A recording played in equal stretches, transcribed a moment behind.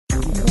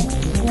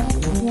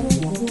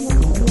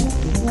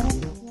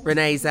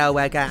Renee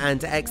Zellweger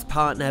and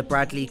ex-partner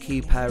Bradley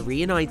Cooper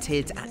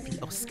reunited at the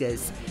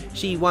Oscars.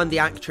 She won the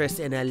actress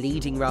in a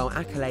leading role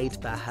accolade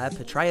for her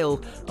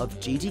portrayal of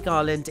Judy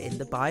Garland in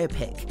the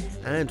biopic,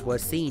 and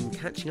was seen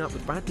catching up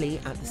with Bradley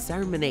at the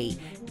ceremony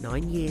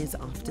 9 years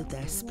after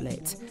their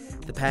split.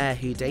 The pair,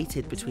 who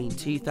dated between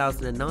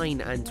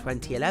 2009 and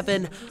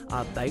 2011,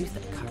 are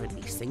both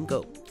currently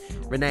single.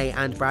 Renee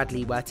and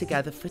Bradley were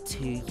together for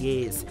 2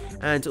 years,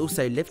 and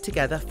also lived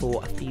together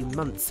for a few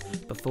months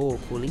before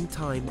calling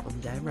time on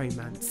their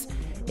romance.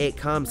 It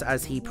comes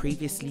as he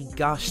previously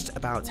gushed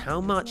about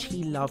how much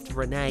he loved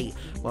Renee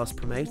whilst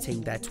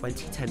promoting their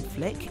 2010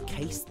 flick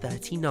Case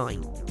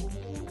 39.